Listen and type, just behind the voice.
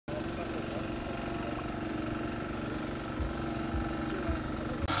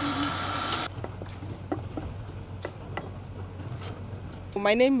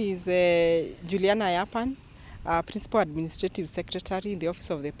My name is Juliana Yapan, Principal Administrative Secretary in the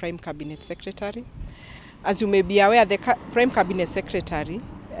Office of the Prime Cabinet Secretary. As you may be aware, the Prime Cabinet Secretary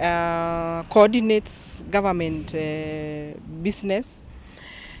coordinates government business,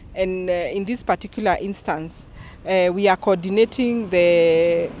 and in this particular instance, we are coordinating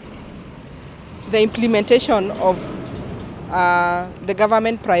the implementation of the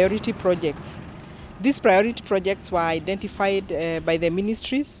government priority projects. These priority projects were identified by the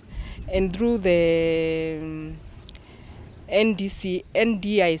ministries and through the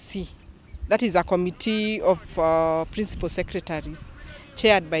NDIC, that is a committee of principal secretaries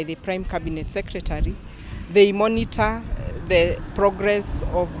chaired by the Prime Cabinet Secretary. They monitor the progress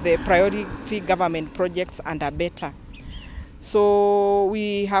of the priority government projects under BETA. So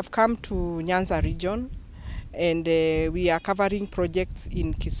we have come to Nyanza region, and we are covering projects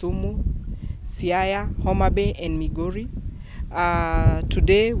in Kisumu, Siaya, Homa Bay and Migori.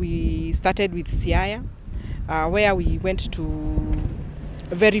 Today we started with Siaya, where we went to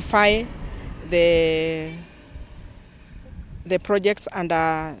verify the projects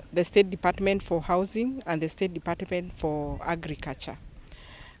under the State Department for Housing and the State Department for Agriculture.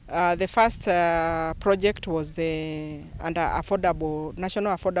 The first project was the under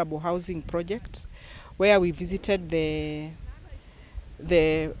National Affordable Housing Project, where we visited the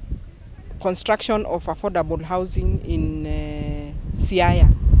construction of affordable housing in Siaya.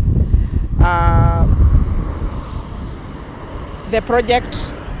 The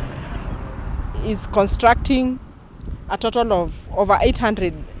project is constructing a total of over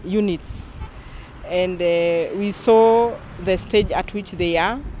 800 units, and we saw the stage at which they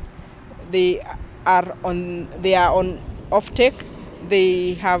are. They are on offtake.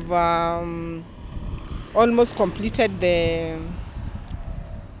 They have almost completed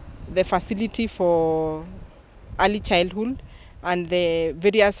the facility for early childhood, and the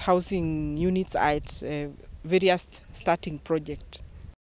various housing units are at various starting projects.